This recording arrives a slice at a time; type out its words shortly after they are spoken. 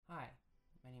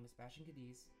name is Sebastian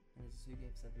Cadiz, and this is Who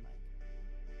Gave Said the Mic.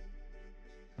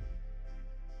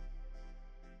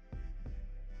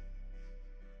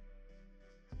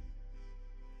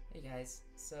 Hey guys,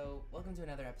 so welcome to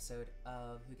another episode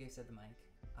of Who Gave Said the Mic.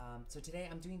 So today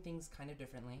I'm doing things kind of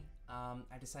differently.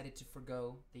 I decided to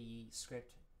forgo the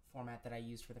script format that I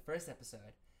used for the first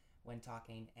episode when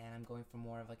talking, and I'm going for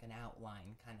more of like an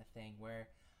outline kind of thing where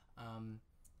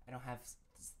I don't have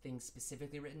things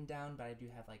specifically written down, but I do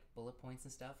have like bullet points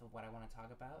and stuff of what I want to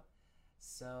talk about.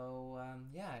 So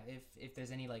yeah, if there's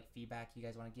any like feedback you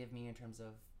guys want to give me in terms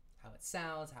of how it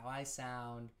sounds, how I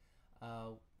sound,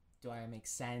 do I make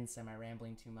sense? Am I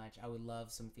rambling too much? I would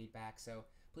love some feedback. So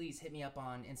please hit me up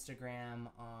on Instagram,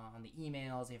 on the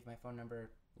emails. If you have my phone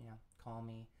number, call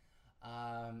me.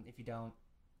 If you don't,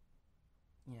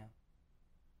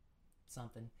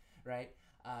 something, right?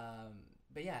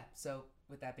 But yeah, so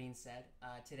with that being said,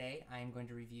 today I'm going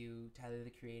to review Tyler,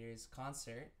 the Creator's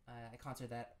concert, a concert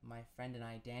that my friend and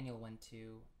I, Daniel, went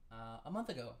to a month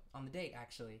ago on the date,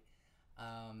 actually.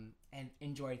 And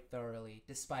enjoyed thoroughly,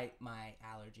 despite my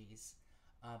allergies.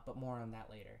 But more on that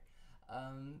later.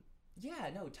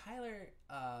 Tyler,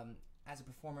 as a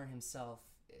performer himself,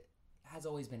 has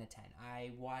always been a 10.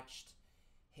 I watched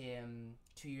him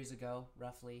 2 years ago,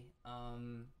 roughly,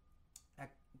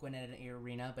 at Gwinnett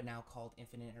Arena, but now called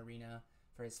Infinite Arena,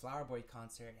 for his Flower Boy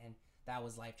concert, and that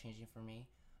was life-changing for me.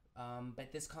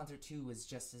 But this concert, too, was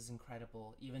just as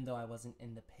incredible, even though I wasn't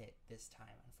in the pit this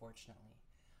time, unfortunately.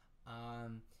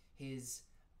 His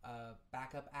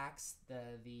backup acts,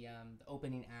 the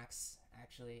opening acts,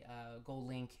 actually, Gold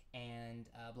Link and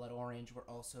Blood Orange, were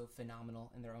also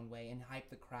phenomenal in their own way and hyped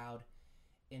the crowd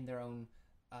in their own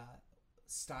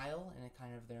style and a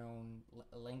kind of their own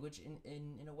language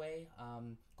in a way.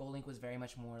 Gold Link was very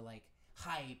much more like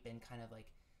hype and kind of like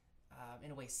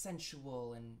in a way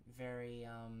sensual and very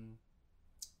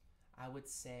I would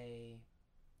say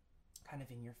kind of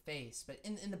in your face, but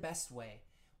in the best way.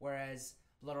 Whereas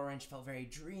Blood Orange felt very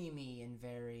dreamy and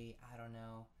very, I don't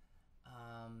know,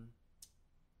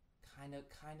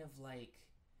 kind of like,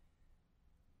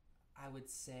 I would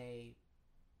say,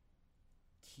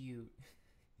 cute,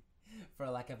 for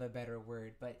lack of a better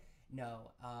word. But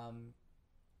no,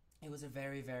 it was a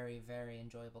very, very, very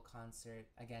enjoyable concert,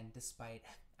 again, despite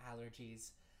allergies.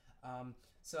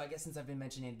 So I guess since I've been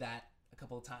mentioning that a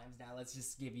couple of times now, let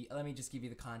me just give you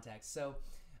the context. So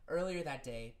earlier that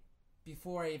day,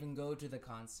 before I even go to the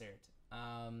concert,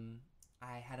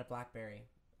 I had a blackberry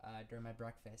during my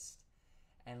breakfast.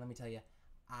 And let me tell you,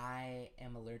 I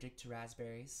am allergic to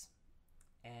raspberries.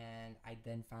 And I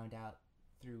then found out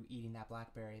through eating that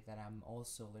blackberry that I'm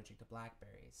also allergic to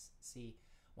blackberries. See,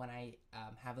 when I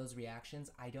have those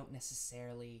reactions, I don't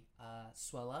necessarily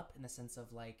swell up in the sense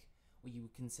of like what you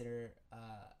would consider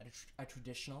a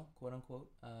traditional, quote-unquote,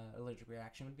 allergic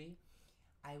reaction would be.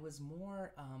 I was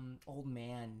more old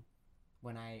man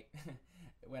when I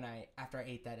after I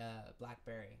ate that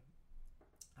blackberry.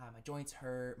 My joints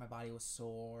hurt, my body was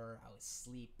sore, I was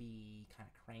sleepy, kind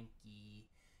of cranky,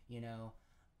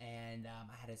 and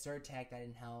I had a Zyrtec that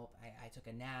didn't help. I took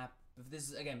a nap. This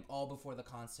is again all before the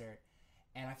concert,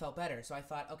 and I felt better. So I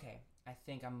thought, okay, I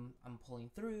think I'm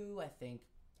pulling through. I think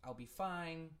I'll be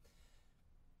fine,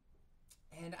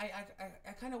 and I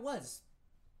kind of was.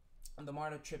 The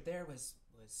MARTA trip there was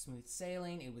smooth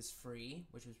sailing. It was free,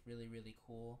 which was really, really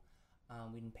cool.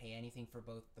 We didn't pay anything for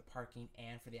both the parking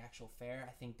and for the actual fare.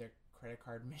 I think their credit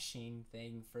card machine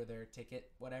thing for their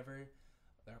ticket, whatever,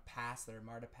 their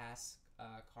MARTA pass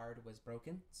card was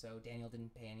broken. So Daniel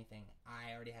didn't pay anything.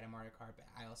 I already had a MARTA card, but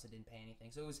I also didn't pay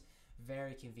anything. So it was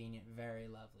very convenient, very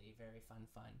lovely, very fun.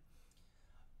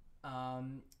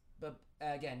 But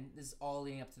again, this is all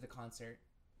leading up to the concert.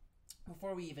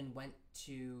 Before we even went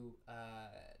to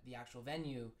the actual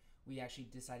venue, we actually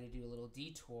decided to do a little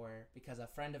detour because a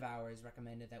friend of ours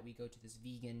recommended that we go to this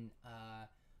vegan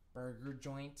burger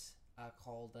joint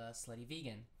called Slutty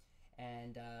Vegan.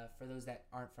 And for those that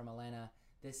aren't from Atlanta,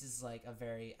 this is like a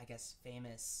very, I guess,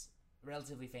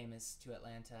 relatively famous to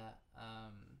Atlanta,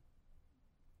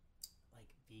 like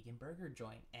vegan burger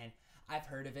joint. And I've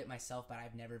heard of it myself, but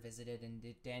I've never visited. And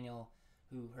Daniel,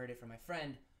 who heard it from my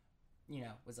friend,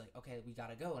 was like, okay, we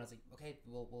gotta go. And I was like, okay,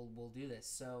 we'll do this.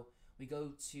 So we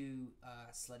go to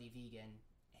Slutty Vegan,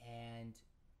 and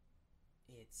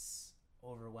it's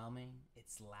overwhelming.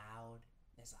 It's loud.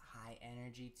 There's a high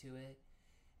energy to it.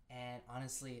 And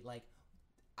honestly, like,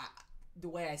 the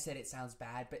way I said it sounds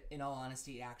bad, but in all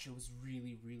honesty, it actually was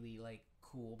really, really, like,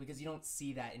 cool. Because you don't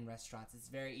see that in restaurants. It's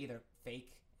very either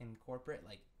fake and corporate,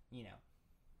 like, like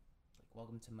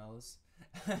Welcome to Moe's,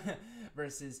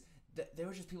 versus there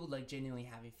were just people like genuinely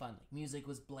having fun. Like music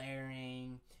was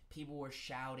blaring, people were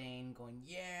shouting, going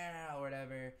yeah or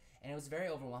whatever, and it was very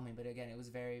overwhelming. But again, it was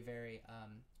very very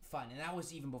fun, and that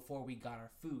was even before we got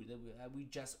our food. We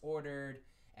just ordered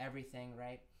everything,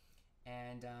 right?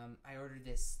 And I ordered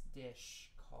this dish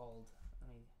called,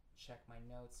 let me check my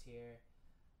notes here,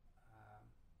 um,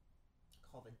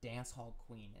 called the Dance Hall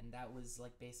Queen, and that was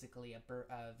like basically a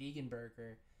vegan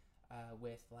burger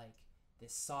with like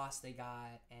this sauce they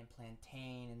got and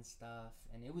plantain and stuff,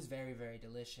 and it was very very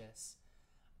delicious.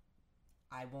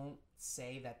 I won't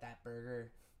say that that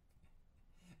burger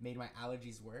made my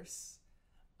allergies worse,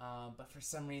 but for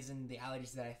some reason the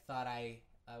allergies that I thought I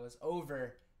was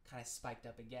over kind of spiked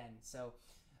up again. So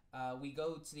we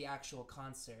go to the actual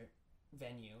concert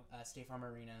venue, State Farm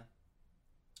Arena,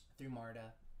 through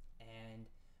MARTA, and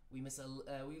we miss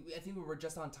I think we were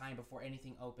just on time before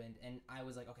anything opened, and I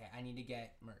was like, okay, I need to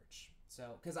get merch.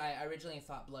 So, because I originally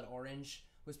thought Blood Orange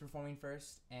was performing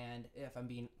first, and if I'm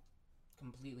being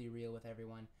completely real with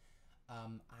everyone,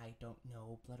 I don't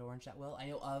know Blood Orange that well. I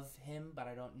know of him, but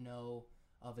I don't know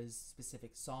of his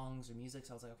specific songs or music.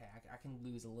 So I was like, okay, I can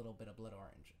lose a little bit of Blood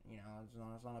Orange. You know,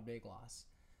 it's not a big loss.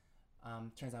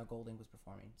 Turns out Golding was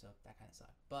performing, so that kind of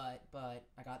sucked. But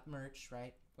I got merch,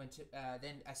 right? Went to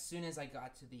then as soon as I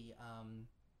got to the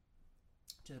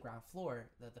ground floor,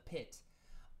 the pit,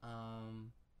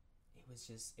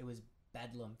 it was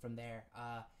bedlam from there.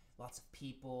 Lots of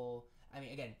people. I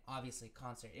mean, again, obviously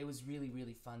concert. It was really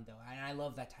really fun though, and I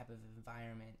love that type of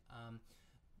environment.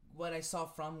 What I saw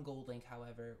from Goldlink,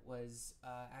 however, was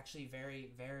actually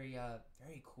very very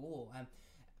very cool.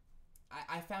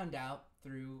 I found out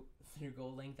through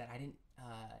Goldlink that I didn't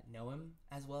know him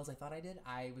as well as I thought I did.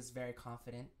 I was very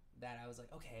confident that I was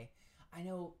like, okay, I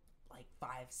know like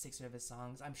 5-6 of his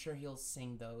songs. I'm sure he'll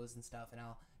sing those and stuff, and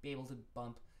I'll be able to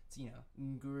bump to, you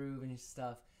know, groove and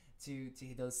stuff to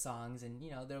those songs, and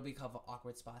you know there'll be a couple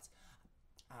awkward spots.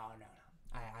 Oh no,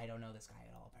 I don't know this guy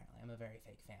at all. Apparently, I'm a very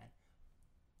fake fan.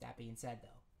 That being said,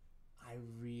 though, I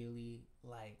really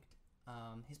liked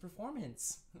his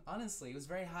performance. Honestly, it was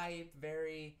very hype,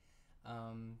 very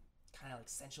kind of like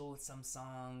sensual with some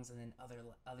songs, and then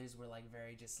others were like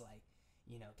very just like,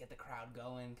 you know, get the crowd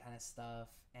going kind of stuff,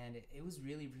 and it was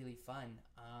really really fun.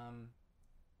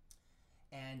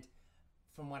 And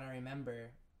from what I remember,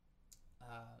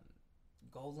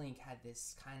 Goldlink had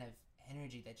this kind of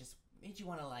energy that just made you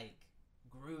want to like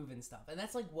groove and stuff, and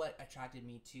that's like what attracted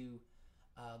me to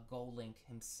Goldlink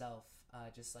himself.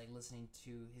 Just like listening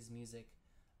to his music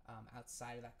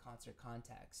outside of that concert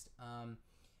context.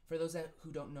 For those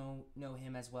who don't know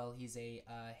him as well, he's a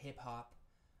hip hop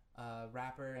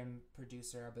rapper and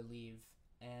producer, I believe,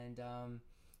 and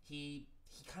he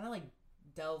kind of like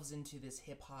delves into this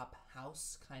hip hop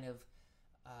house kind of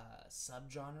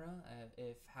subgenre.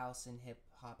 If house and hip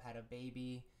hop had a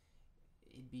baby,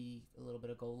 it'd be a little bit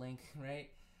of Goldlink, right?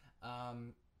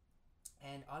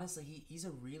 And honestly, he's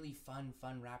a really fun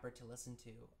rapper to listen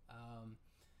to.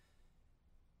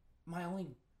 My only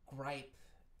gripe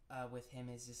with him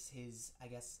is just his, I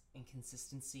guess,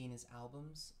 inconsistency in his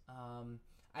albums.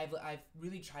 I've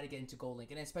really tried to get into Goldlink,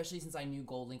 and especially since I knew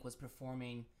Goldlink was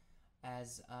performing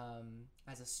as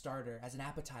a starter, as an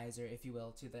appetizer, if you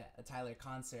will, to the Tyler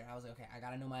concert. I was like, okay, I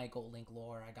gotta know my Goldlink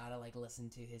lore. I gotta like listen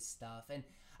to his stuff, and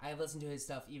I listened to his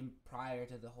stuff even prior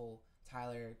to the whole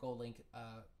Tyler Goldlink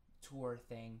tour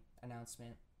thing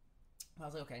announcement. I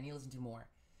was like, okay, I need to listen to more.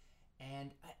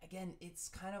 And again, it's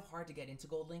kind of hard to get into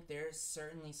Goldlink. There's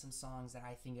certainly some songs that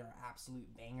I think are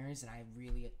absolute bangers, and I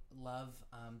really love,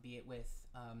 be it with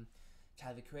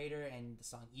Tyler the Creator and the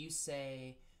song You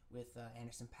Say, with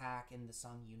Anderson .Paak and the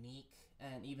song Unique,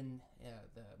 and even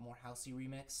the more housey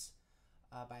remix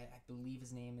by, I believe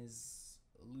his name is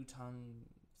Luton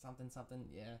something,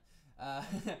 yeah.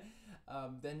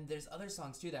 Then there's other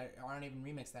songs too that aren't even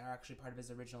remixed, that are actually part of his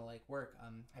original like work.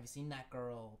 Have You Seen That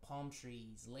Girl, Palm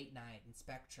Trees, Late Night, and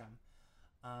Spectrum.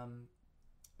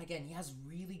 Again, he has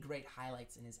really great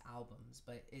highlights in his albums,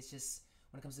 but it's just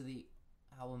when it comes to the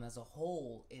album as a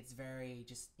whole, it's very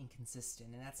just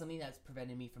inconsistent, and that's something that's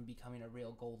prevented me from becoming a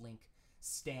real Goldlink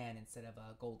stan instead of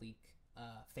a Goldlink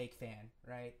fake fan,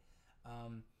 right?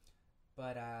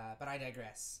 But I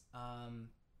digress.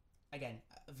 Again,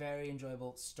 a very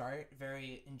enjoyable start,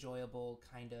 very enjoyable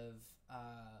kind of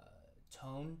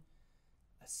tone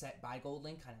set by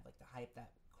Goldlink, kind of like to hype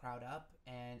that crowd up.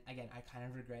 And again, I kind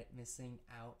of regret missing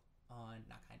out on,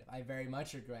 not kind of, I very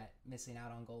much regret missing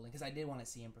out on Goldlink, because I did want to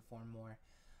see him perform more.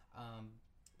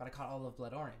 But I caught all of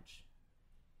Blood Orange.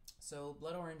 So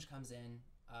Blood Orange comes in,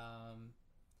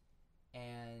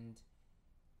 and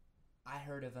I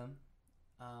heard of him,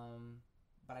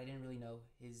 but I didn't really know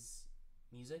his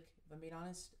music, if I'm being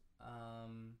honest.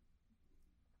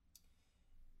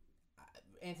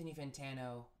 Anthony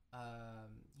Fantano,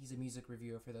 he's a music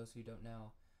reviewer for those who don't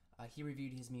know. He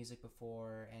reviewed his music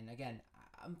before, and again,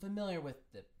 I'm familiar with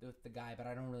the guy, but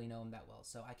I don't really know him that well.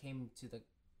 So I came to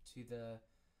the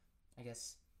I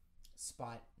guess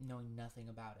spot knowing nothing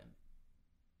about him.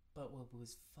 But what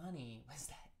was funny was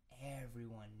that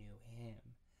everyone knew him.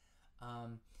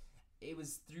 Um, it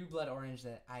was through Blood Orange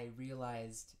that I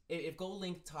realized if Gold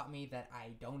Link taught me that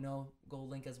I don't know Gold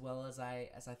Link as well as I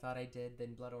thought I did,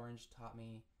 then Blood Orange taught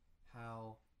me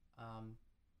how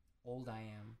old I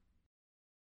am.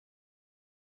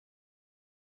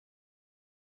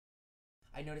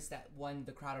 I noticed that one,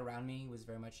 the crowd around me was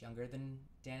very much younger than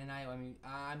Dan and I. I mean,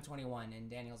 I'm 21 and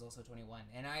Daniel's also 21,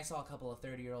 and I saw a couple of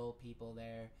 30-year-old people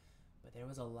there, but there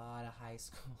was a lot of high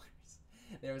schoolers.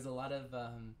 There was a lot of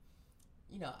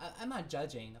I'm not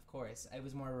judging, of course. It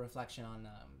was more a reflection on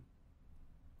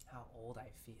how old I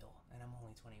feel, and I'm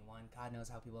only 21. God knows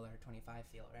how people that are 25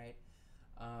 feel, right?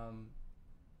 Um,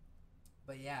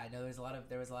 but yeah, no, there was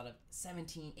a lot of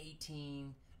 17,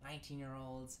 18, 19 year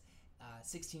olds,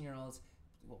 16 year olds.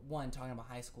 One talking about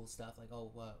high school stuff, like,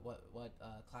 oh, what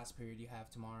class period you have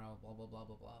tomorrow, blah blah blah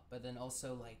blah blah. But then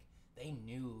also like they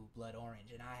knew Blood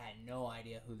Orange, and I had no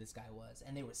idea who this guy was,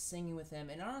 and they were singing with him.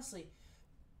 And honestly,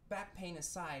 back pain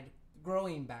aside,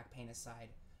 growing back pain aside,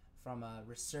 from a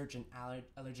resurgent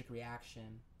allergic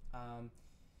reaction,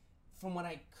 from what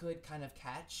I could kind of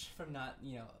catch from not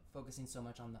focusing so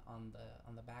much on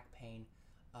the back pain,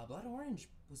 Blood Orange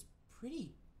was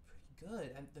pretty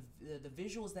good. And the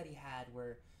visuals that he had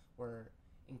were were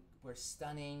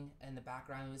stunning in the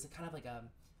background. It was kind of like I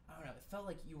don't know. It felt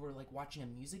like you were like watching a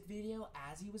music video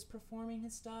as he was performing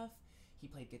his stuff. He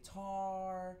played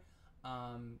guitar.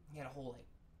 He had a whole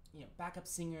like backup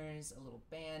singers, a little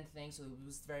band thing. So it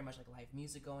was very much like live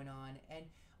music going on. And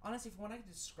honestly, from what I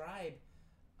could describe,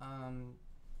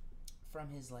 from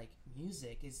his like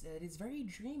music is that it's very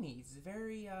dreamy. It's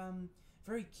very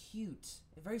cute,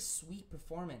 a very sweet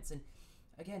performance. And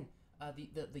again,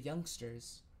 the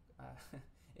youngsters,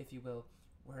 if you will,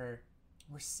 were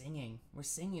singing.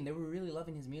 They were really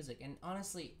loving his music. And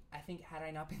honestly, I think had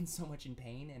I not been so much in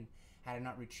pain and had I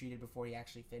not retreated before he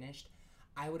actually finished,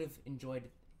 I would have enjoyed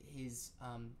his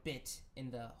bit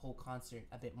in the whole concert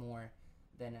a bit more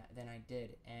than I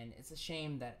did. And it's a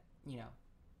shame that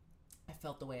I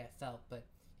felt the way I felt, but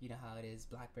you know how it is.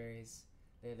 Blackberries,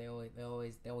 they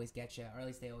always get you, or at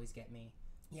least they always get me.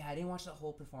 Yeah, I didn't watch the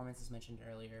whole performance as mentioned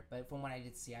earlier, but from what I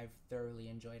did see, I've thoroughly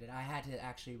enjoyed it. I had to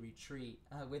actually retreat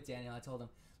with Daniel. I told him,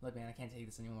 "Look, man, I can't take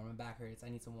this anymore. My back hurts. I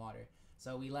need some water."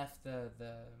 So we left the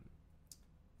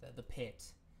pit,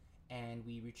 and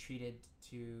we retreated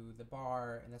to the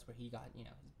bar, and that's where he got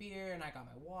his beer, and I got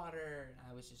my water,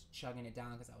 and I was just chugging it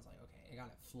down because I was like, okay, I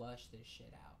gotta flush this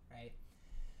shit out, right?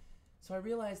 So I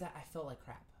realized that I felt like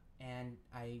crap, and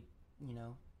I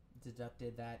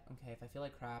deducted that, okay, if I feel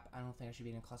like crap, I don't think I should be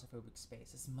in a claustrophobic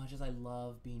space as much as I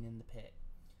love being in the pit.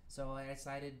 So I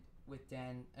decided with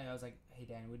Dan, and I was like, hey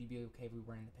Dan, would you be okay if we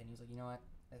weren't in the pit? And he was like, you know what,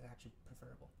 that's actually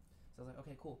preferable. So I was like,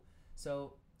 okay, cool.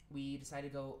 So we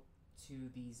decided to go to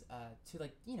these to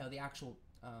like the actual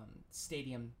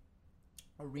stadium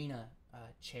arena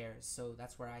chairs. So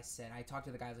that's where I sit. I talked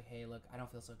to the guys like, hey, look, I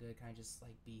don't feel so good, can I just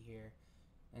like be here?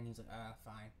 And he was like,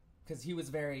 fine, because he was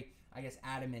very, I guess,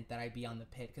 adamant that I be on the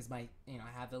pit, because my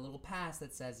I have the little pass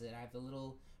that says it, I have the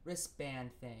little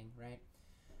wristband thing, right?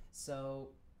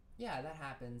 So yeah, that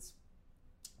happens,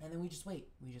 and then we just wait,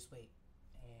 and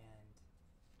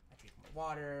I drink more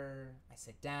water, I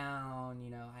sit down,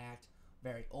 I act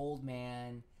very old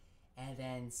man, and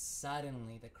then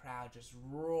suddenly the crowd just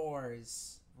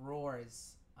roars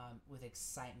with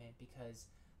excitement because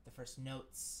the first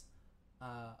notes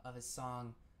of his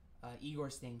song,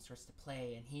 Igor's theme, starts to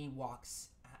play, and he walks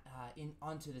in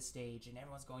onto the stage, and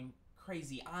everyone's going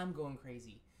crazy. I'm going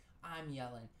crazy. I'm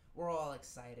yelling. We're all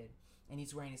excited, and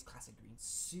he's wearing his classic green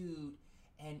suit.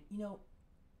 And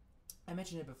I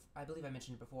mentioned it. I believe I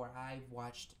mentioned it before. I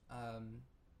watched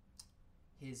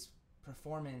his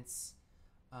performance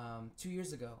 2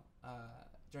 years ago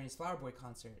during his Flower Boy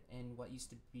concert in what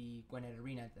used to be Gwinnett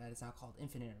Arena, that is now called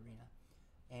Infinite Arena.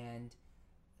 And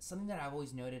something that I've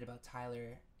always noted about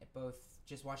Tyler, both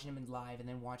just watching him in live and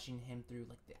then watching him through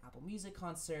like the Apple Music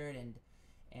concert and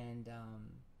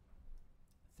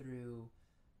through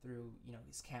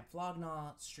his Camp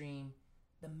Flognaw stream,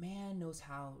 the man knows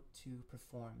how to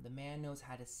perform. The man knows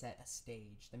how to set a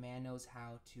stage. The man knows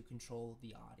how to control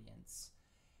the audience.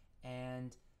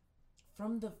 And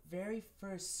from the very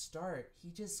first start, he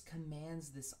just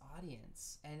commands this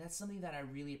audience. And that's something that I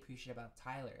really appreciate about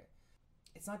Tyler.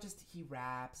 it's not just he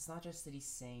raps, it's not just that he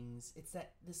sings, it's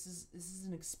that this is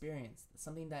an experience,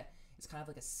 something that is kind of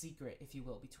like a secret, if you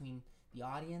will, between the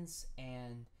audience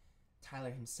and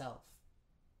Tyler himself.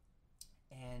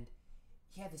 And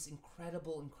he had this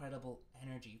incredible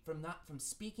energy from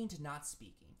speaking to not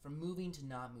speaking, from moving to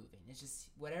not moving. It's just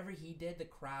whatever he did, the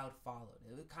crowd followed.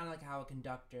 It was kind of like how a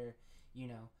conductor,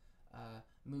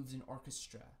 moves an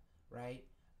orchestra, right?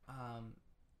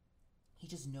 He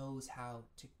just knows how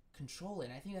to control it.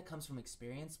 And I think that comes from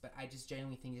experience, but I just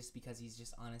genuinely think just because he's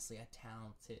just honestly a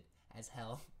talented as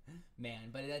hell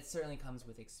man. But that certainly comes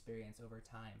with experience over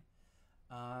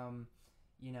time.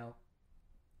 You know,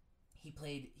 he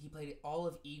played all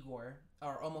of IGOR,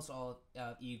 or almost all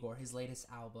of IGOR, his latest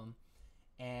album,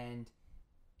 and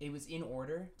it was in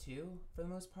order too for the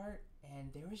most part.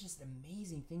 And there was just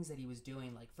amazing things that he was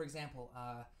doing. Like, for example,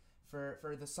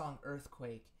 for the song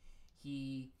Earthquake,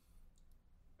 he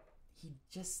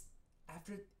just,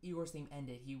 after Igor's theme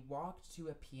ended, he walked to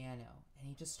a piano and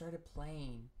he just started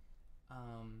playing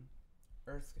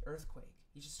Earthquake.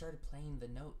 He just started playing the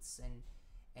notes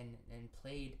and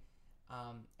played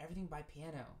everything by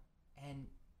piano, and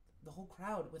the whole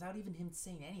crowd, without even him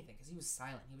saying anything, because he was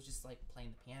silent, he was just like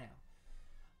playing the piano.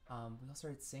 We all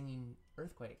started singing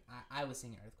Earthquake. I was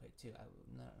singing Earthquake too.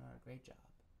 Not a great job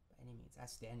by any means.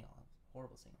 Ask Daniel. I was a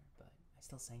horrible singer, but I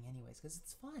still sang anyways because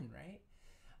it's fun, right?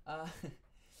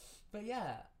 But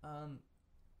yeah,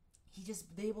 he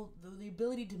just the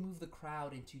ability to move the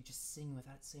crowd and to just sing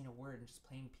without saying a word and just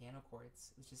playing piano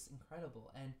chords was just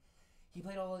incredible. And he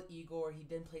played all of Igor. He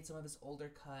then played some of his older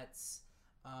cuts,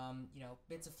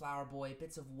 bits of Flower Boy,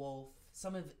 bits of Wolf,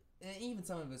 even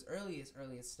some of his earliest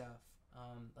stuff,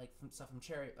 like stuff from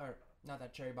Cherry, or not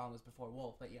that Cherry Bomb was before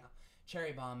Wolf, but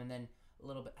Cherry Bomb, and then a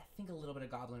little bit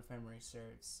of Goblin if memory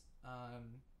serves.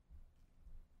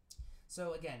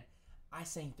 So again, I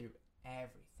sang through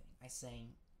everything. I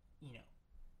sang,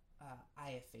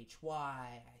 IFHY.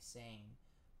 I sang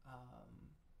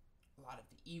a lot of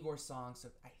the Igor songs,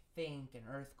 so I Think and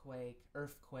Earthquake,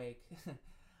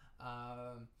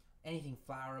 anything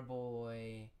Flower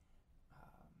Boy.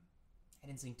 I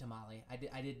didn't sing Tamale. I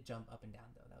did jump up and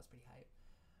down though. That was pretty hype.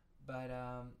 But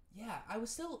I was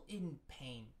still in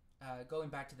pain. Going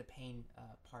back to the pain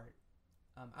part,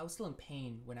 I was still in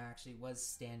pain when I actually was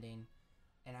standing,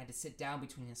 and I had to sit down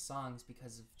between his songs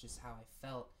because of just how I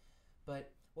felt.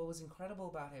 But what was incredible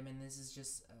about him, and this is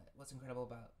just what's incredible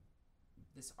about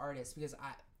this artist, because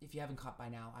if you haven't caught by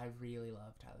now, I really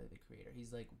love Tyler the Creator.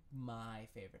 He's like my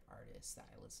favorite artist that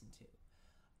I listen to.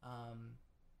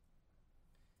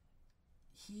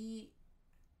 He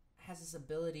has this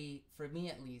ability, for me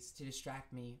at least, to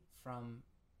distract me from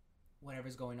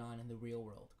whatever's going on in the real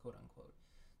world, quote unquote.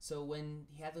 So when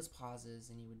he had those pauses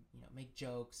and he would, make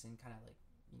jokes and kind of like,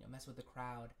 mess with the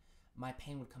crowd, my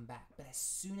pain would come back. But as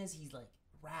soon as he like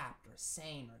rapped or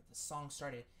sang or the song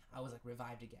started, I was like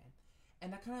revived again.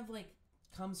 And that kind of like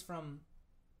comes from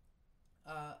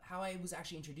how I was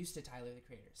actually introduced to Tyler the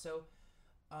Creator. So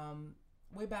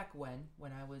way back when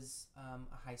I was a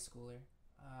high schooler,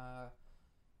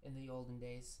 in the olden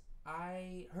days,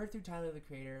 I heard through Tyler the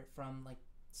Creator from like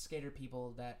skater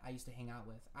people that I used to hang out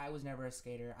with. I was never a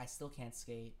skater. I still can't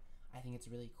skate. I think it's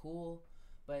really cool,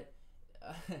 but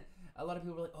a lot of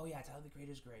people were like, "Oh yeah, Tyler the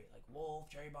Creator's great. Like Wolf,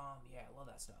 Cherry Bomb, yeah, I love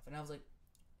that stuff." And I was like,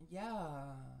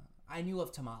 "Yeah." I knew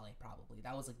of Tamale probably.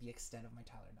 That was like the extent of my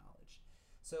Tyler knowledge.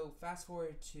 So fast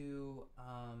forward to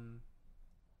I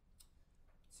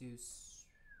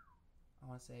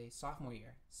want to say sophomore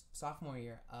year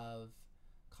of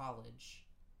college.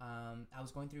 I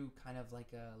was going through kind of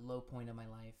like a low point of my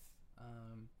life,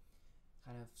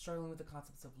 kind of struggling with the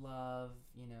concepts of love,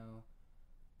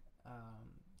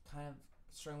 kind of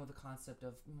struggling with the concept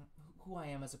of who I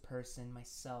am as a person,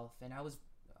 myself, and I was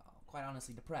quite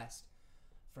honestly depressed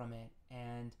from it.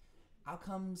 And out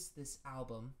comes this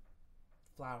album,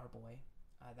 Flower Boy,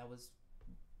 that was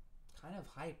kind of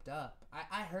hyped up.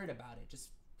 I heard about it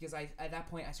just because at that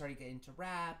point I started getting into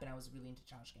rap, and I was really into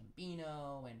Childish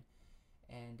Gambino and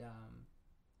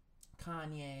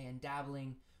Kanye, and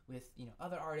dabbling with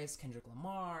other artists, Kendrick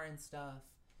Lamar and stuff.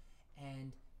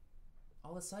 And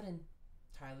all of a sudden,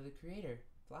 Tyler the Creator,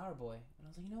 Flower Boy, and I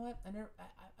was like, you know what?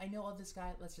 I know of this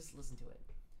guy. Let's just listen to it.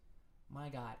 My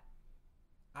God,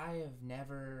 I have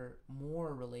never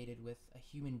more related with a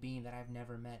human being that I've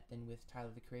never met than with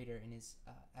Tyler the Creator in his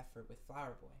effort with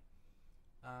Flower Boy.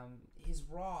 His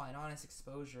raw and honest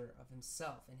exposure of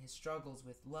himself and his struggles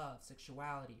with love,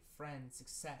 sexuality, friends,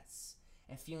 success,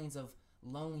 and feelings of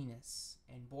loneliness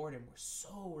and boredom were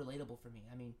so relatable for me.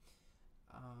 I mean,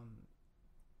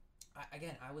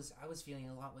 I was feeling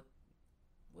a lot with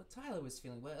what Tyler was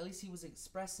feeling, what at least he was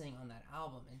expressing on that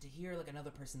album. And to hear like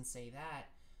another person say that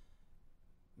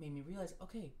made me realize,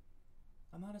 okay,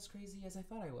 I'm not as crazy as I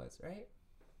thought I was, right?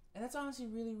 And that's honestly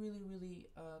really, really, really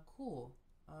cool,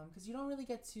 because you don't really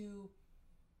get to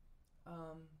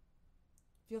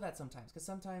feel that sometimes. Because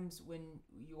sometimes when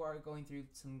you are going through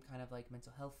some kind of like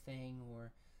mental health thing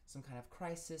or some kind of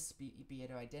crisis, be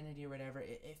it of identity or whatever,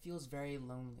 it feels very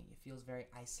lonely. It feels very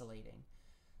isolating.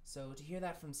 So to hear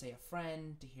that from, say, a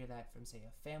friend, to hear that from, say,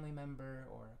 a family member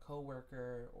or a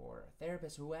coworker or a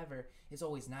therapist, whoever, is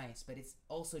always nice. But it's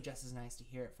also just as nice to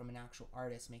hear it from an actual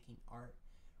artist making art,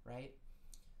 right?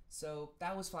 So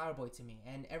that was Flower Boy to me.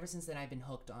 And ever since then, I've been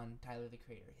hooked on Tyler, the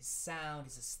Creator. His sound,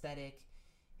 his aesthetic,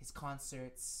 his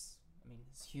concerts, I mean,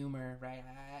 his humor, right?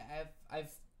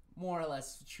 I've more or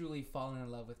less truly fallen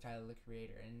in love with Tyler, the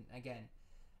Creator. And again,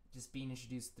 just being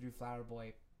introduced through Flower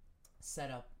Boy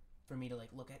set up for me to like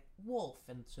look at Wolf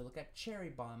and to look at Cherry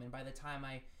Bomb. And by the time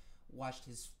I watched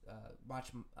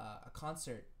a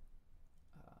concert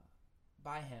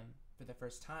by him for the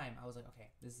first time, I was like, okay,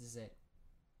 this is it.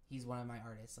 He's one of my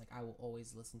artists. Like, I will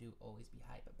always listen to, always be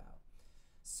hype about.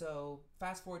 So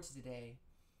fast forward to today,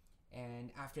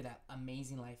 and after that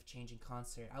amazing life-changing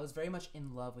concert, I was very much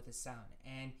in love with his sound.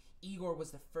 And IGOR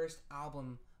was the first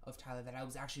album of Tyler that I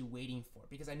was actually waiting for,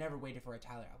 because I never waited for a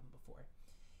Tyler album before.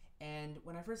 And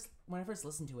when I first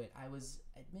listened to it, I was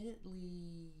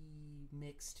admittedly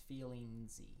mixed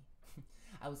feelingsy.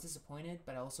 I was disappointed,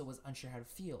 but I also was unsure how to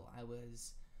feel. I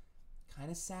was kind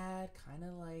of sad, kind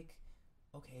of like,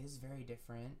 okay, this is very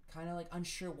different, kind of like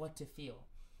unsure what to feel.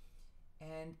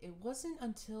 And it wasn't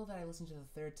until that I listened to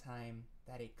the third time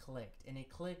that it clicked, and it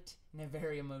clicked in a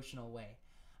very emotional way.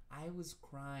 I was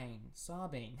crying,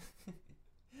 sobbing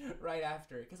right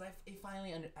after it, because it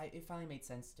finally made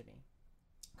sense to me.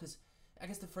 Because I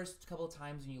guess the first couple of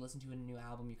times when you listen to a new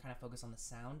album, you kind of focus on the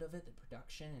sound of it, the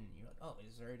production, and you're like, oh,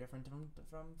 it's very different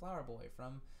from Flower Boy,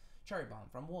 from Cherry Bomb,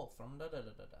 from Wolf, from da da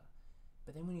da da da.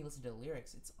 But then when you listen to the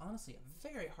lyrics, it's honestly a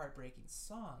very heartbreaking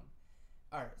song.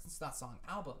 Or, it's not song,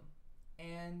 album.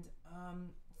 And,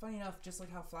 funny enough, just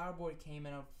like how Flower Boy came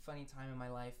in a funny time in my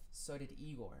life, so did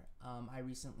IGOR. I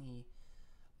recently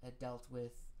dealt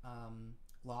with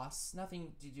loss,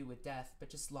 nothing to do with death,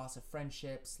 but just loss of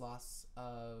friendships, loss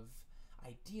of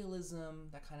idealism,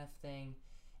 that kind of thing.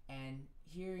 And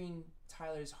hearing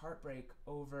Tyler's heartbreak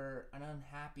over an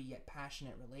unhappy yet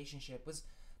passionate relationship was,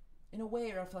 in a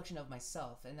way, a reflection of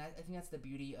myself. And I think that's the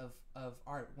beauty of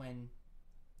art when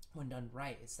done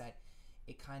right, is that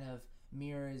it kind of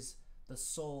mirrors the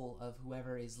soul of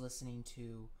whoever is listening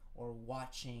to or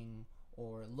watching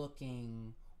or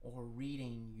looking or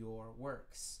reading your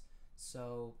works.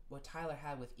 So what Tyler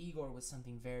had with IGOR was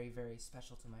something very, very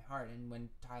special to my heart. And when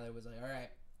Tyler was like, all right,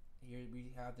 here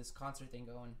we have this concert thing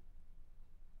going,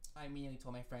 I immediately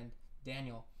told my friend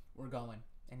Daniel, we're going.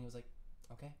 And he was like,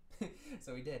 okay.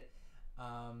 So we did.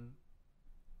 And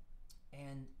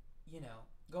you know,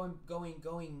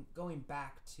 going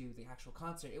back to the actual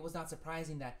concert, it was not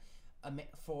surprising that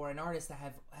for an artist that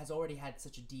has already had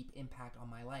such a deep impact on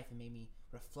my life and made me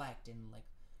reflect and like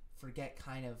forget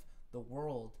kind of the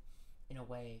world in a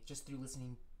way, just through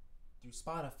listening through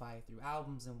Spotify, through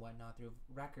albums and whatnot, through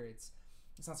records.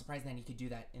 It's not surprising that he could do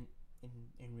that in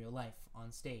real life,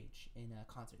 on stage, in a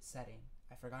concert setting.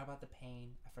 I forgot about the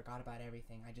pain. I forgot about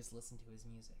everything. I just listened to his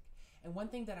music. And one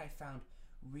thing that I found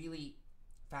really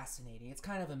fascinating, it's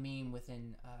kind of a meme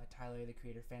within Tyler, the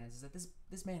Creator fans, is that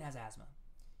this man has asthma.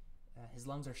 His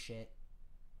lungs are shit.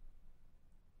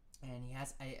 And he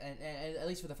has, at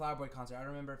least for the Flower Boy concert, I don't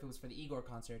remember if it was for the IGOR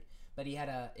concert, but he had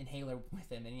a inhaler with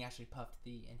him, and he actually puffed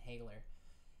the inhaler.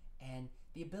 And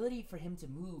the ability for him to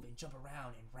move and jump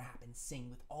around and rap and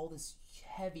sing with all this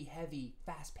heavy,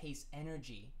 fast-paced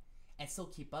energy and still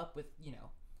keep up with,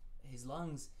 his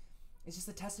lungs, it's just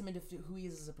a testament to who he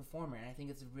is as a performer. And I think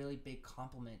it's a really big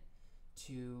compliment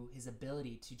to his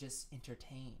ability to just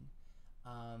entertain.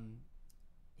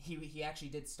 He actually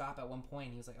did stop at one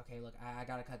point. He was like, okay, look, I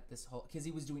gotta cut this whole, because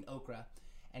he was doing Okra,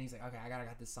 and he's like, okay, I gotta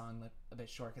cut this song like a bit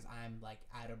short because I'm like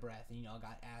out of breath and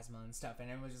got asthma and stuff. And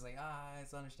everyone's just like,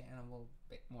 it's understandable,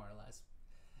 more or less.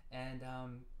 And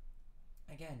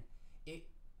again, it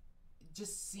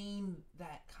just seemed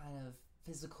that kind of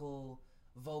physical,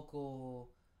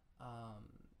 vocal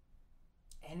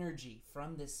energy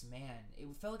from this man. It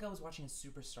felt like I was watching a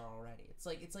superstar already. It's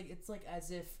like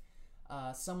as if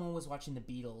someone was watching the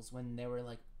Beatles when they were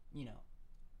like,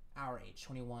 our age,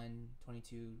 21,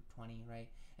 22, 20, right?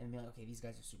 And be like, okay, these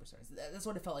guys are superstars. That's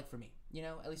what it felt like for me,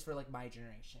 at least for like my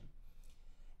generation.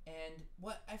 And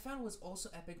what I found was also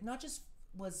epic, not just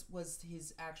was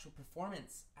his actual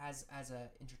performance as a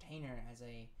entertainer, as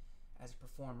a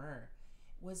performer,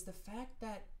 was the fact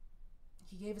that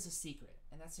he gave us a secret,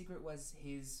 and that secret was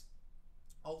his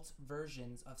alt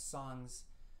versions of songs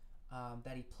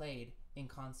that he played in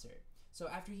concert. So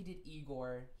after he did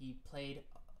Igor, he played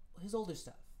his older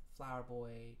stuff, Flower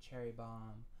Boy, Cherry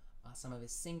Bomb, some of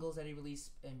his singles that he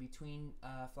released in between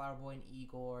Flower Boy and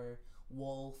Igor,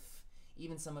 Wolf,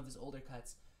 even some of his older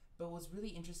cuts. But what's really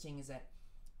interesting is that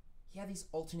he had these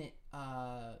alternate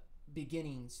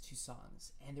beginnings to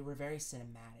songs, and they were very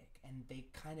cinematic, and they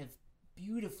kind of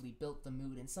beautifully built the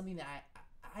mood, and something that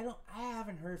I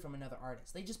haven't heard from another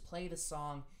artist. They just play the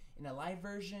song in a live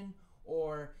version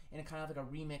or in a kind of like a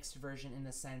remixed version, in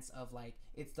the sense of like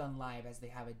it's done live as they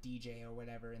have a DJ or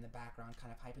whatever in the background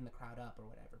kind of hyping the crowd up or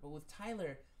whatever. But with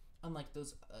Tyler, unlike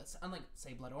those unlike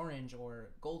say Blood Orange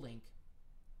or Gold Link,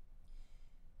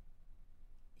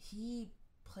 he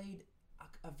played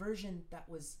a version that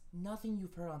was nothing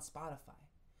you've heard on Spotify,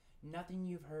 nothing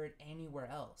you've heard anywhere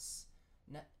else.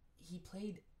 He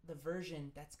played the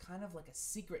version that's kind of like a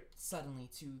secret suddenly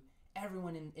to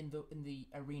everyone in the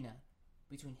arena,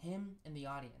 between him and the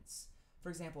audience. For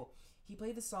example, he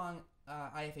played the song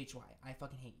IFHY, I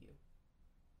Fucking Hate You.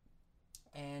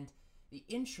 And the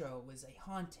intro was a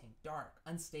haunting, dark,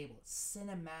 unstable,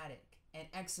 cinematic, and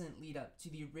excellent lead up to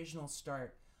the original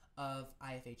start of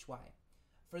IFHY.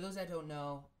 For those that don't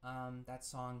know that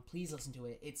song, please listen to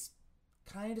it. It's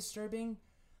kind of disturbing.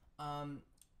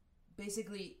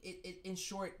 Basically, in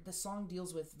short, the song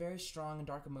deals with very strong and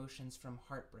dark emotions from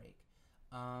heartbreak.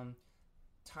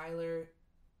 Tyler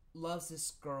loves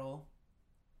this girl,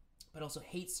 but also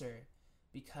hates her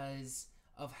because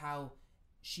of how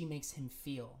she makes him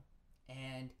feel.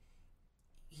 And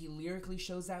he lyrically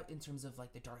shows out in terms of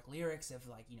like the dark lyrics of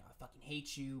like, I fucking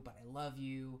hate you, but I love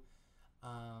you.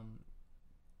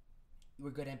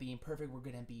 We're good at being perfect, we're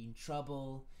good at being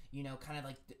trouble, kind of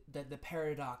like the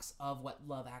paradox of what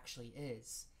love actually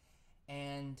is.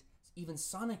 And even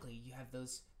sonically, you have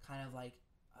those kind of like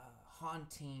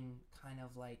haunting kind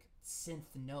of like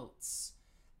synth notes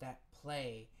that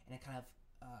play and it kind of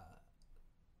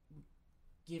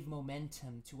give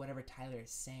momentum to whatever Tyler is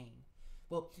saying.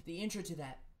 Well, the intro to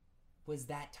that was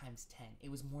that times 10. It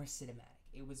was more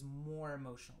cinematic, it was more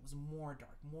emotional, it was more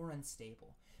dark, more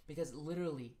unstable, because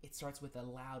literally it starts with a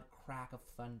loud crack of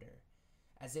thunder,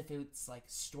 as if it's like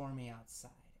stormy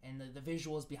outside, and the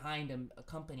visuals behind him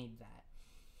accompanied that.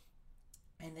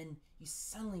 And then you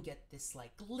suddenly get this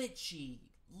like glitchy,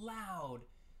 loud,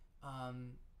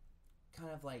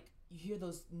 kind of like, you hear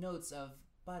those notes of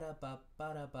ba-da-ba,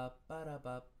 ba-da-ba,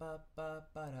 ba-da-ba, ba-ba,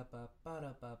 ba-da-ba,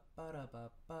 ba-da-ba, ba-da-ba,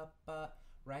 ba-ba,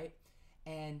 right?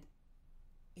 And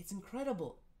it's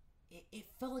incredible. It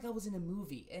felt like I was in a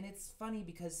movie. And it's funny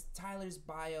because Tyler's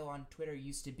bio on Twitter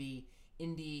used to be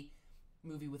indie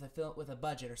movie with a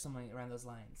budget or something around those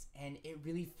lines, and it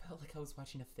really felt like I was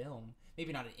watching a film.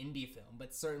 Maybe not an indie film,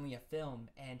 but certainly a film.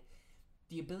 And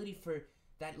the ability for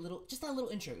that little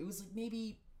intro, it was like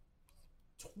maybe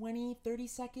 20-30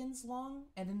 seconds long,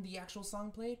 and then the actual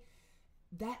song played.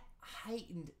 That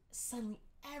heightened suddenly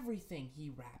everything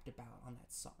he rapped about on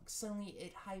that song. Suddenly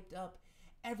it hyped up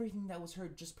everything that was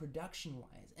heard just production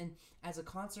wise. And as a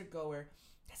concert goer,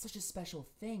 that's such a special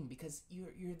thing, because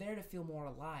you're there to feel more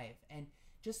alive, and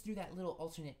just through that little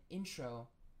alternate intro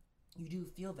you do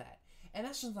feel that. And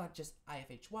that's just not just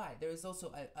IFHY. There is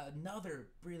also another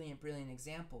brilliant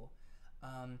example,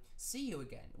 See You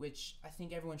Again, which I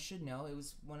think everyone should know. It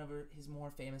was one of his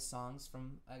more famous songs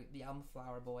from the album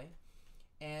Flower Boy.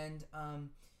 And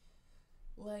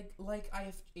like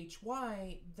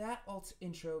IFHY, that alt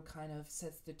intro kind of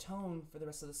sets the tone for the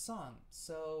rest of the song.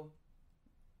 So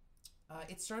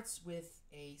it starts with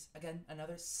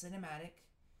another cinematic,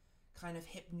 kind of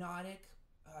hypnotic,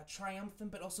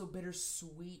 triumphant, but also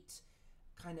bittersweet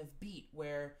kind of beat,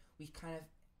 where we kind of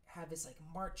have this like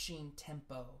marching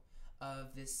tempo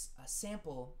of this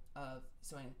sample of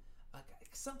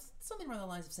something along the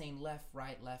lines of saying left,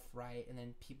 right, and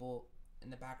then people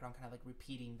in the background kind of like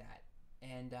repeating that.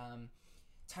 And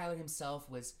Tyler himself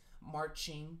was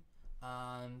marching,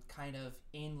 kind of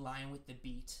in line with the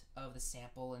beat of the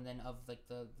sample, and then of like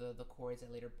the chords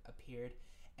that later appeared.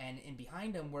 And in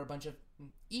behind him were a bunch of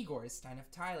IGORs, kind of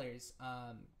Tyler's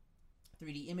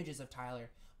 3D images of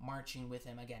Tyler marching with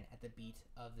him, again at the beat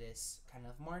of this kind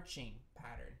of marching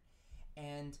pattern.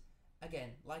 And again,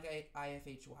 like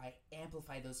IFHY,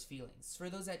 amplify those feelings. For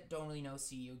those that don't really know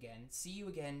See You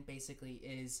Again basically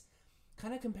is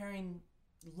kind of comparing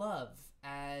love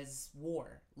as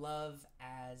war, love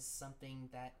as something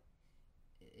that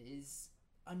is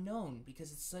unknown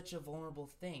because it's such a vulnerable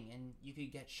thing, and you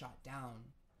could get shot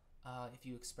down if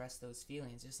you express those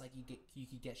feelings. Just like you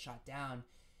could get shot down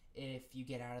if you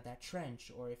get out of that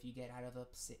trench, or if you get out of a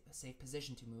safe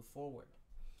position to move forward.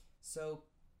 So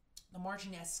the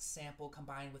marching-esque sample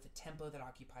combined with the tempo that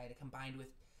occupied it, combined with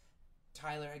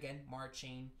Tyler again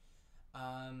marching,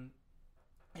 and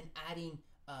adding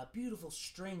beautiful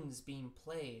strings being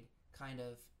played, kind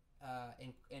of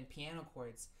and piano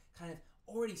chords, kind of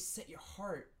already set your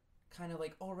heart, kind of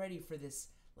like already for this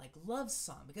like love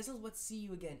song, because that's what "See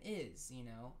You Again" is.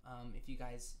 If you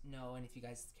guys know, and if you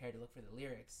guys care to look for the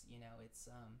lyrics, it's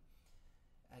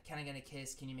can I get a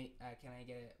kiss? Can you make? Can I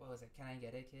get? What was it? Can I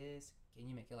get a kiss? Can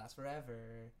you make it last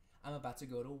forever? I'm about to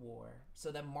go to war.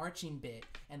 So that marching bit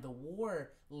and the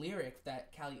war lyric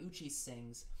that Kali Uchis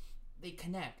sings, they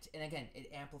connect, and again,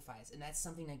 it amplifies. And that's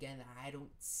something, again, that I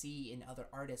don't see in other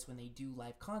artists when they do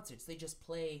live concerts. They just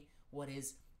play what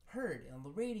is heard on the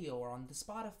radio or on the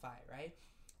Spotify, right?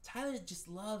 Tyler just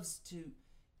loves to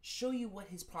show you what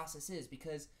his process is,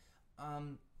 because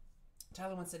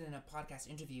Tyler once said in a podcast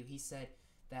interview, he said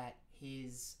that he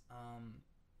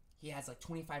has like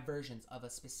 25 versions of a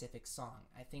specific song.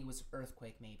 I think it was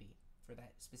Earthquake, maybe, for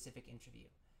that specific interview.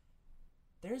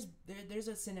 There's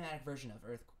a cinematic version of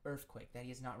Earthquake that he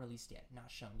has not released yet,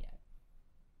 not shown yet.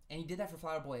 And he did that for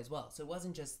Flower Boy as well. So it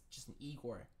wasn't just an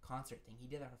IGOR concert thing. He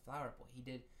did that for Flower Boy. He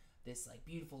did this like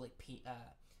beautiful like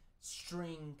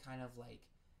string kind of like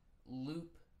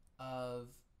loop of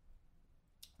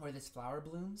where this flower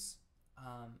blooms.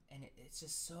 And it's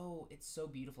so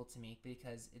beautiful to me,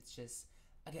 because it's just,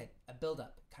 again, a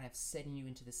build-up, kind of setting you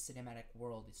into this cinematic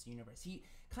world, this universe. He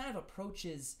kind of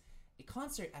approaches a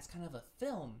concert as kind of a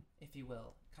film, if you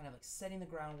will, kind of like setting the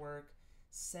groundwork,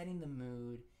 setting the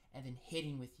mood, and then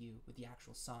hitting with you with the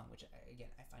actual song, which, again,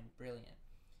 I find brilliant.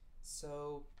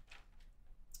 So,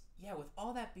 yeah, with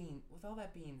all that being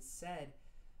said,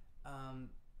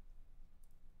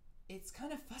 it's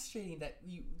kind of frustrating that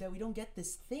we don't get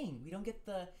this thing. We don't get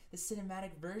the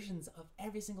cinematic versions of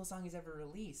every single song he's ever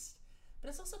released. But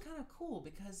it's also kind of cool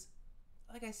because,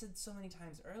 like I said so many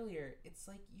times earlier, it's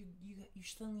like you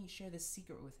suddenly share this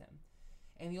secret with him.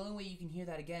 And the only way you can hear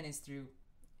that again is through,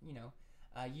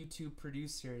 YouTube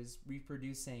producers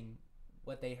reproducing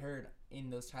what they heard in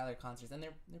those Tyler concerts. And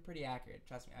they're pretty accurate,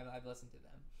 trust me, I've listened to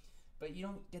them. But you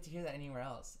don't get to hear that anywhere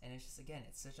else. And it's just, again,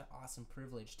 it's such an awesome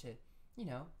privilege to,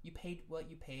 you paid what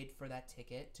you paid for that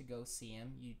ticket to go see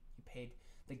him. You paid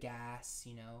the gas,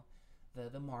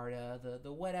 the MARTA,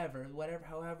 the whatever,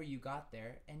 however you got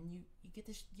there, and you get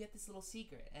this little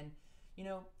secret. And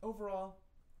overall,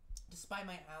 despite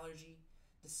my allergy,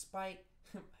 despite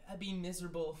being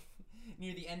miserable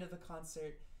near the end of the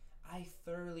concert, I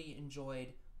thoroughly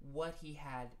enjoyed what he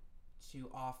had to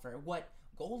offer, what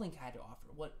GoldLink had to offer,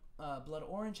 what Blood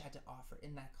Orange had to offer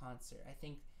in that concert. I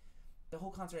think the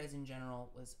whole concert as in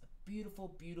general was a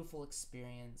beautiful, beautiful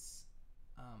experience.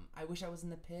 I wish I was in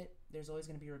the pit. There's always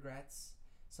going to be regrets.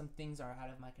 Some things are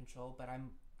out of my control, but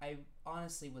I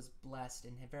honestly was blessed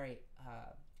and very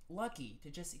lucky to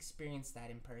just experience that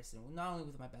in person, not only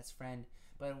with my best friend,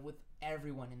 but with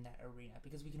everyone in that arena,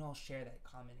 because we can all share that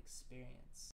common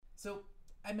experience. So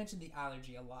I mentioned the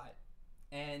allergy a lot,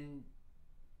 and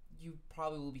you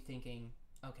probably will be thinking,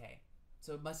 okay,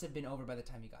 so it must have been over by the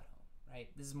time you got home, right?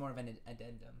 This is more of an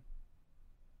addendum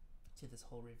to this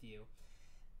whole review.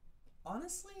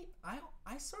 Honestly,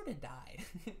 I sort of died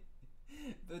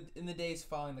in the days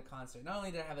following the concert. Not only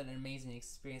did I have an amazing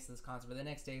experience at this concert, but the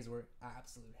next days were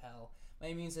absolute hell. My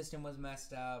immune system was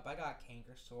messed up. I got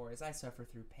canker sores. I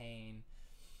suffered through pain.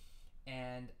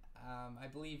 And I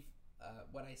believe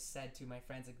what I said to my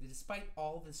friends, like, despite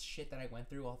all this shit that I went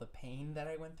through, all the pain that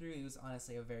I went through, it was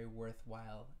honestly a very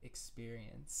worthwhile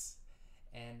experience.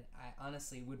 And I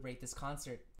honestly would rate this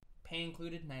concert, pain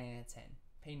included, 9 out of 10.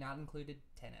 Pain not included,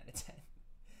 10 out of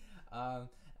 10.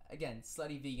 Again,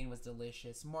 Slutty Vegan was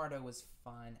delicious. MARTA was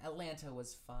fun. Atlanta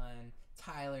was fun.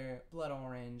 Tyler, Blood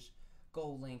Orange,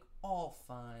 GoldLink, all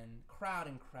fun. Crowd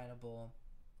incredible.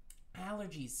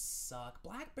 Allergies suck.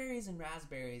 Blackberries and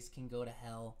raspberries can go to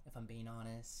hell, if I'm being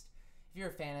honest. If you're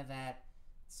a fan of that,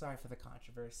 sorry for the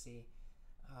controversy.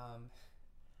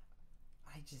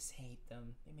 I just hate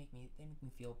them. They make me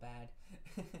feel bad.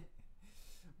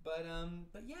 But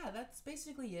yeah, that's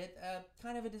basically it.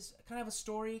 Kind of a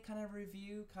story, kind of a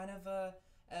review, kind of a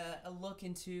look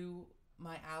into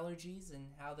my allergies and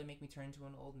how they make me turn into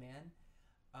an old man.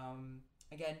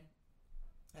 Again,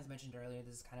 as mentioned earlier,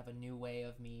 this is kind of a new way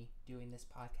of me doing this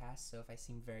podcast. So if I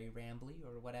seem very rambly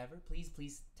or whatever,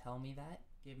 please tell me that.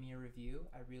 Give me a review.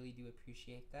 I really do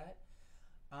appreciate that.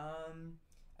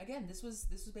 again, this was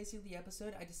basically the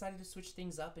episode. I decided to switch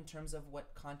things up in terms of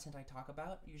what content I talk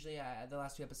about. Usually, the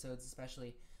last 2 episodes,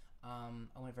 especially,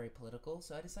 I went very political.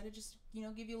 So I decided to just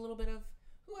give you a little bit of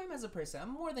who I am as a person. I'm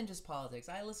more than just politics.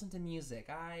 I listen to music.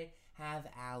 I have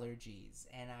allergies,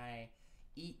 and I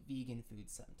eat vegan food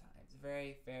sometimes.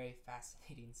 Very, very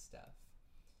fascinating stuff.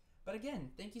 But again,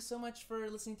 thank you so much for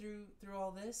listening through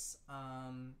all this.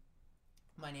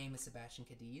 My name is Sebastian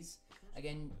Cadiz.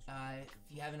 Again, if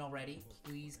you haven't already,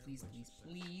 please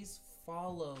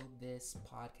follow this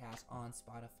podcast on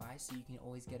Spotify so you can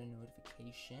always get a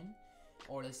notification,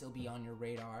 or at least it'll be on your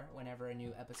radar whenever a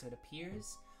new episode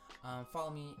appears.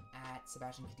 Follow me at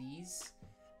Sebastian Cadiz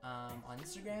on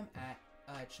Instagram, at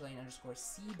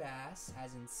Chilean_Seabass,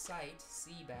 as in sight,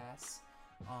 Seabass,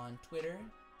 on Twitter.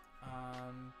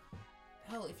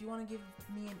 Hell, if you want to give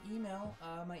me an email,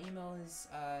 my email is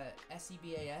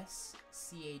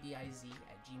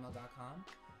sebasscadiz@gmail.com.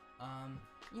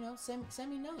 Send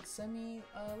me notes, send me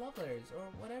love letters, or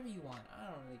whatever you want. I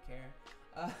don't really care.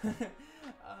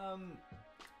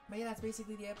 But yeah, that's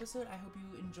basically the episode. I hope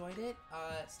you enjoyed it.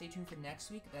 Stay tuned for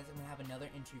next week. I'm going to have another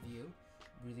interview.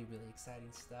 Really, really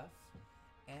exciting stuff.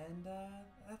 And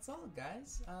that's all,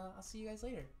 guys. I'll see you guys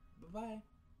later. Bye-bye.